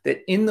clear that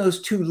in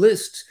those two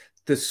lists,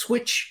 the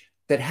switch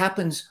that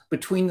happens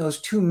between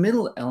those two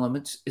middle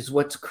elements is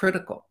what's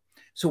critical.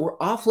 So we're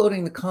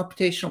offloading the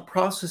computational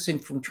processing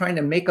from trying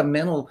to make a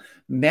mental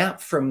map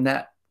from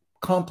that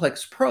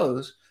complex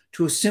prose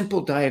to a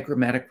simple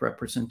diagrammatic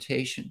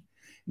representation.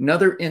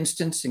 Another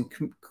instance in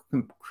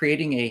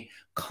creating a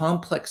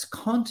complex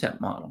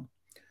content model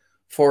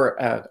for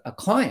a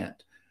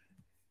client,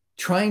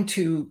 trying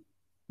to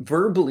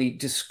verbally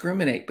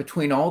discriminate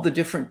between all the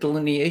different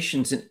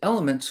delineations and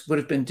elements would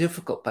have been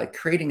difficult. By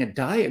creating a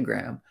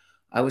diagram,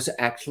 I was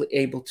actually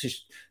able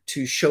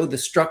to show the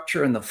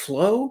structure and the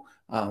flow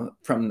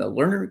from the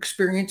learner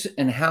experience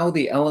and how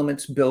the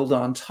elements build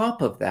on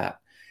top of that.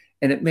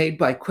 And it made,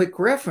 by quick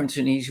reference,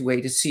 an easy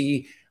way to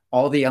see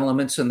all the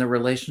elements and the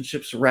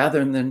relationships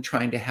rather than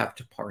trying to have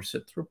to parse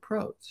it through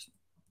prose.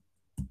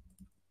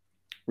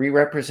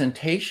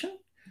 Re-representation.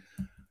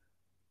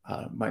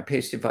 My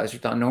PhD advisor,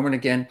 Don Norman,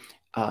 again,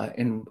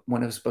 in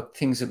one of his books,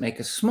 Things That Make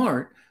Us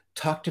Smart,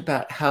 talked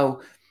about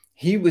how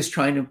he was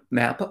trying to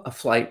map a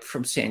flight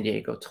from San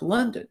Diego to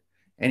London.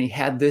 And he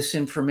had this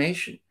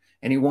information.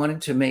 And he wanted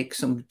to make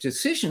some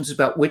decisions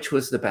about which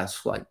was the best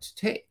flight to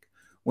take.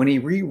 When he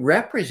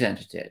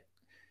re-represented it,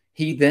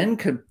 he then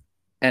could,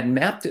 and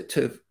mapped it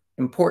to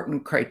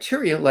important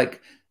criteria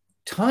like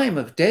time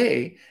of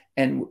day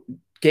and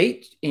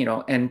gate,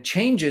 and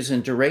changes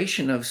in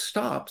duration of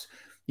stops.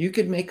 You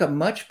could make a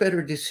much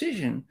better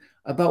decision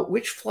about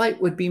which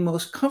flight would be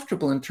most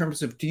comfortable in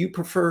terms of, do you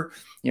prefer,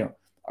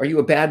 are you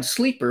a bad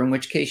sleeper, in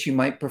which case you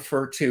might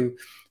prefer to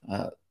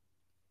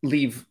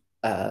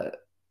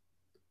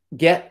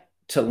get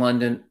to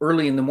London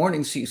early in the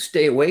morning so you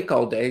stay awake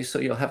all day so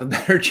you'll have a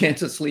better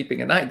chance of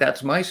sleeping at night.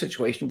 That's my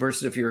situation.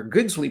 Versus if you're a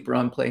good sleeper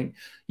on plane,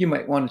 you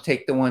might want to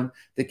take the one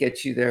that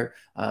gets you there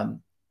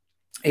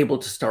able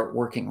to start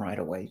working right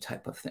away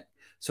type of thing.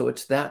 So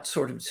it's that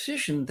sort of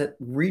decision that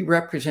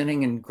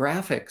re-representing in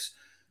graphics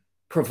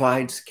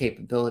provides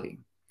capability.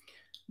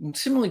 And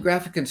similarly,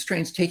 graphic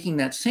constraints, taking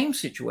that same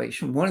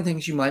situation, one of the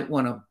things you might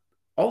want to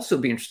also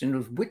be interested in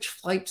is which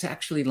flight's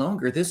actually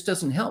longer. This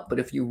doesn't help, but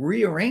if you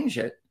rearrange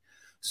it,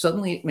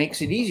 suddenly it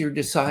makes it easier to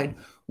decide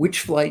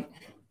which flight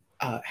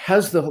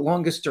has the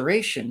longest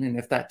duration. And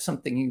if that's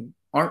something you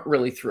aren't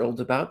really thrilled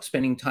about,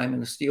 spending time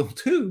in a steel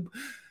tube,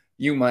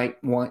 you might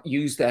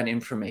use that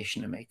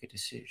information to make a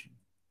decision.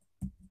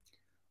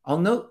 I'll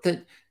note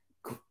that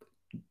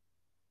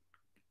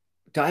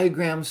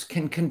diagrams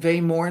can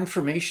convey more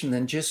information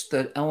than just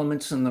the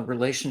elements and the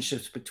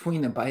relationships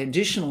between them. By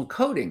additional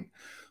coding,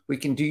 we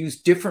can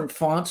use different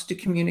fonts to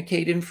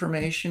communicate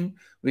information.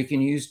 We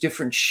can use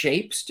different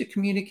shapes to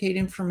communicate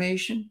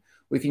information.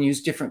 We can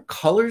use different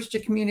colors to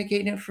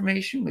communicate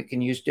information. We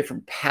can use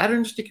different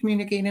patterns to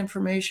communicate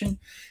information.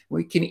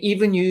 We can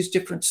even use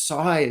different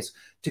size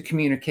to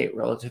communicate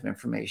relative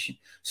information.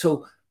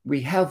 So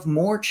we have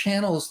more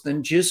channels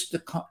than just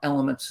the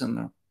elements and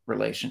the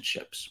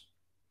relationships.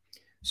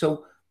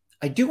 So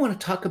I do want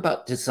to talk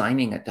about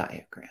designing a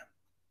diagram.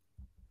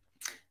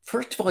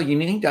 First of all, you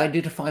need to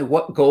identify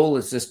what goal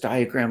is this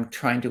diagram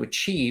trying to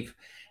achieve,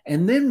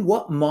 and then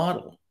what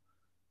model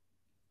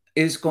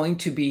is going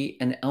to be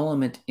an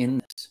element in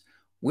this.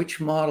 Which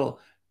model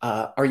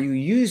are you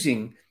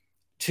using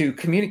to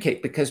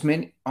communicate? Because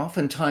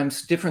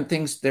oftentimes different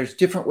things, there's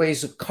different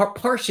ways of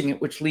parsing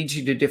it, which leads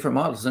you to different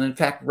models. And in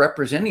fact,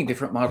 representing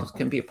different models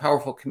can be a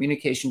powerful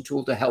communication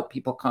tool to help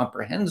people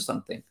comprehend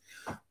something.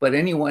 But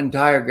any one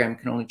diagram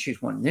can only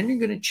choose one. Then you're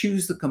going to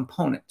choose the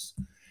components.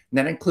 And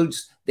that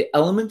includes the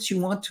elements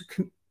you want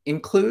to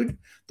include,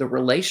 the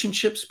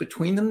relationships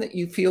between them that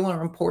you feel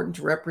are important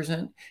to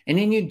represent, and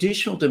any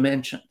additional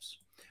dimensions.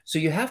 So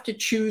you have to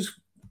choose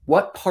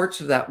what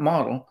parts of that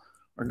model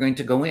are going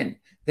to go in.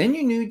 Then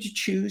you need to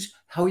choose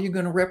how you're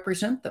going to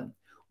represent them.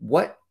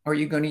 What are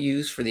you going to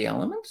use for the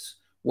elements?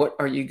 What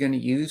are you going to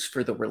use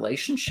for the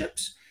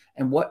relationships?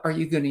 And what are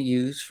you going to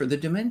use for the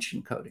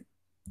dimension coding?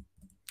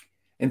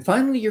 And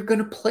finally, you're going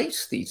to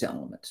place these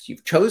elements.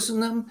 You've chosen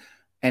them,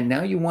 and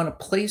now you want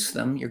to place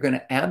them. You're going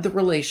to add the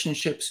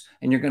relationships,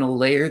 and you're going to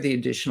layer the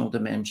additional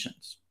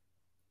dimensions.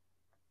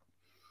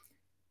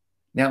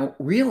 Now,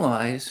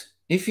 realize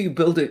if you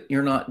build it,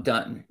 you're not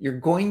done. You're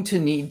going to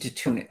need to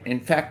tune it. In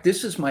fact,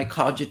 this is my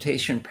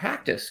cogitation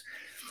practice,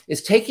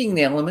 is taking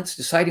the elements,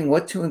 deciding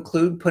what to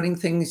include, putting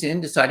things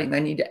in, deciding I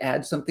need to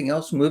add something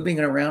else, moving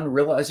it around,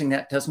 realizing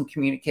that doesn't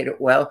communicate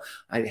it well.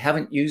 I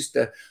haven't used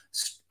the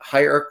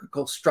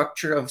hierarchical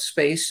structure of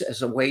space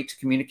as a way to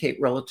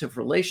communicate relative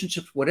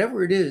relationships.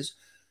 Whatever it is,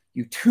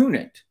 you tune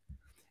it.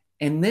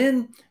 And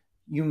then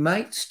you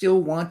might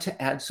still want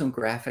to add some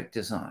graphic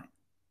design.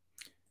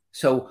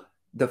 So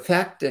the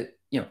fact that,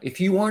 if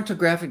you aren't a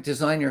graphic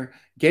designer,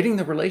 getting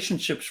the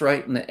relationships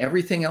right and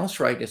everything else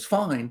right is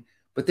fine,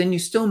 but then you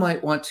still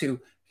might want to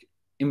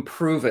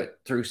improve it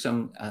through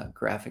some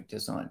graphic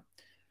design.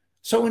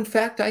 So in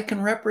fact, I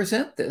can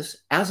represent this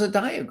as a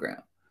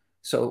diagram.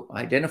 So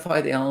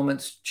identify the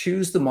elements,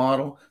 choose the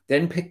model,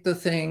 then pick the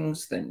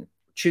things, then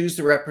choose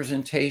the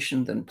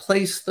representation, then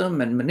place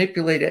them and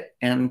manipulate it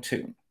and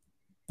tune.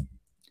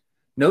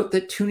 Note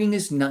that tuning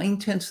is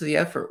 9/10 of the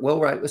effort. Will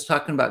Wright was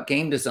talking about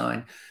game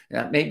design.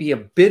 That may be a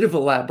bit of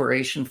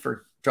elaboration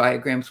for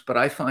diagrams, but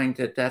I find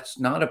that that's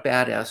not a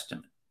bad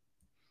estimate.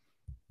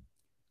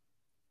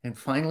 And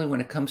finally,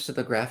 when it comes to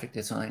the graphic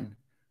design,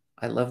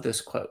 I love this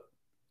quote.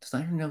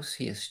 Designer knows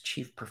he has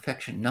achieved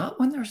perfection, not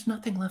when there's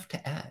nothing left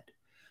to add,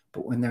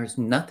 but when there's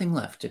nothing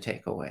left to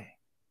take away.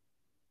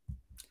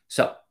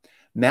 So,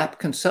 map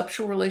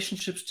conceptual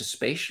relationships to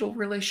spatial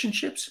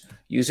relationships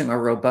using our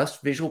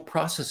robust visual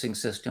processing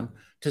system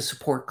to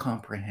support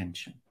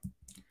comprehension.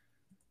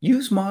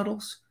 Use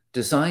models,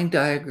 design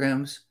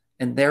diagrams,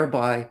 and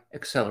thereby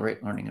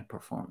accelerate learning and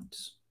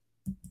performance.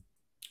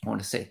 I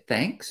want to say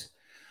thanks.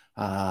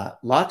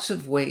 Lots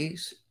of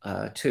ways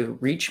to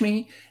reach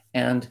me,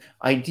 and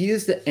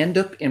ideas that end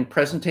up in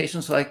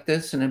presentations like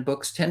this and in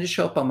books tend to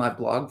show up on my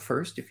blog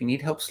first. If you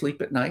need help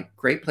sleep at night,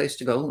 great place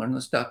to go,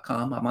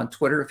 learnthis.com. I'm on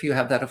Twitter if you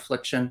have that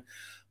affliction,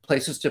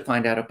 places to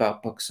find out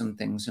about books and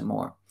things and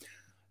more.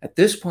 At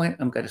this point,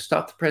 I'm going to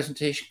stop the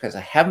presentation because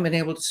I haven't been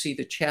able to see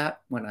the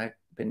chat when I've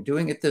been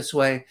doing it this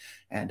way,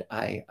 and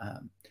I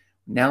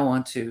now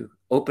want to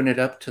open it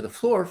up to the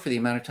floor for the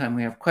amount of time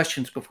we have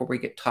questions before we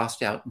get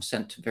tossed out and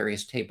sent to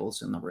various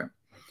tables in the room.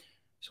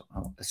 So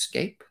I'll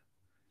escape.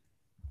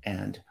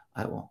 And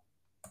I will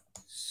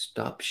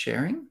stop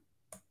sharing.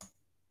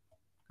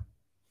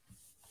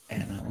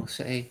 And I will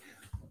say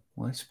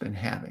what's been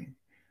having.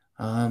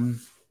 I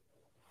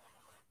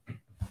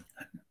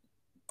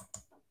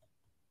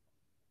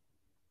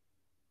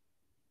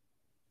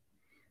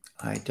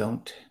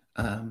don't,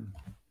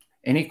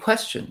 any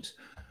questions?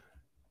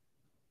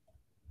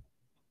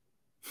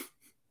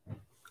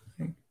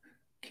 I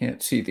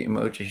can't see the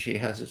emoji she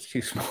has, it's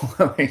too small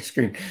on my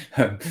screen.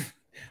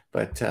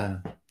 But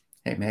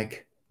hey,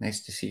 Meg.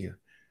 Nice to see you.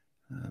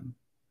 Oh,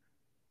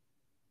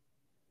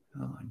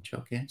 and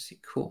Joe Gansey,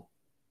 cool.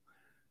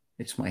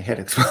 It's my head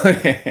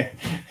exploding.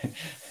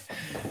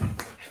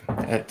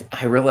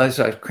 I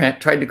realized I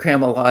tried to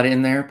cram a lot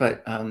in there,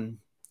 but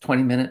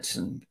 20 minutes,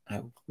 and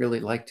I really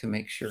like to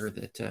make sure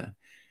that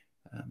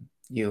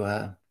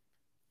you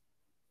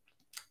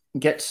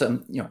get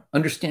some,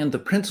 understand the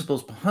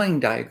principles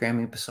behind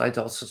diagramming, besides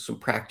also some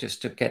practice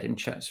to get in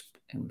chess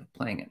and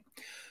playing it.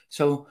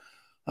 So,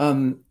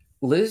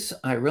 Liz,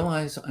 I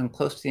realize I'm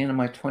close to the end of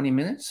my 20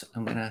 minutes.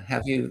 I'm going to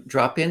have you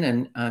drop in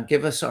and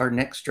give us our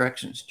next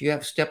directions. Do you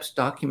have steps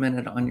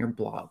documented on your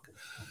blog?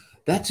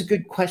 That's a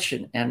good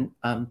question. And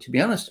to be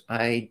honest,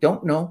 I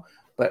don't know,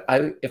 but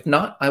if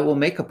not, I will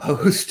make a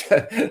post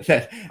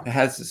that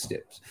has the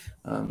steps.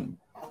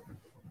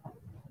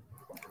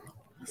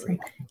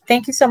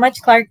 Thank you so much,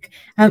 Clark.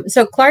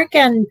 So Clark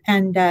and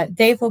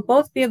Dave will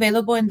both be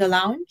available in the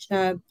lounge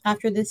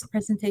after this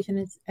presentation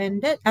is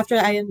ended, after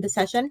I end the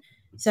session.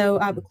 So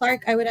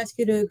Clark, I would ask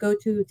you to go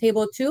to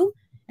table 2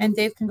 and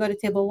Dave can go to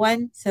table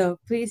 1. So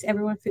please,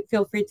 everyone,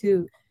 feel free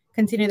to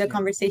continue the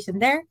conversation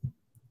there.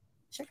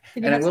 Sure.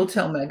 And I will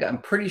tell Meg, I'm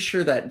pretty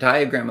sure that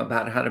diagram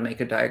about how to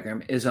make a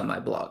diagram is on my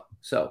blog.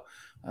 So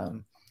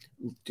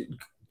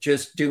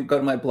just go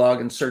to my blog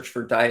and search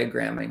for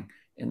diagramming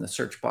in the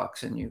search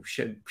box, and you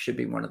should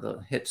be one of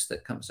the hits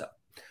that comes up.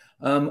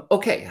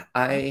 Okay,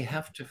 I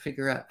have to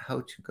figure out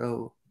how to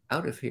go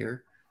out of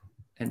here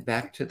and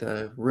back to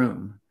the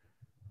room.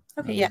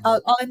 Okay, yeah,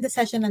 I'll end the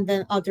session and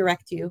then I'll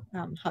direct you.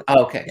 How to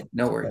Okay,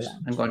 no worries.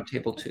 I'm going to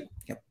table 2.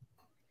 Yep.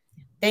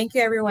 Thank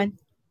you, everyone.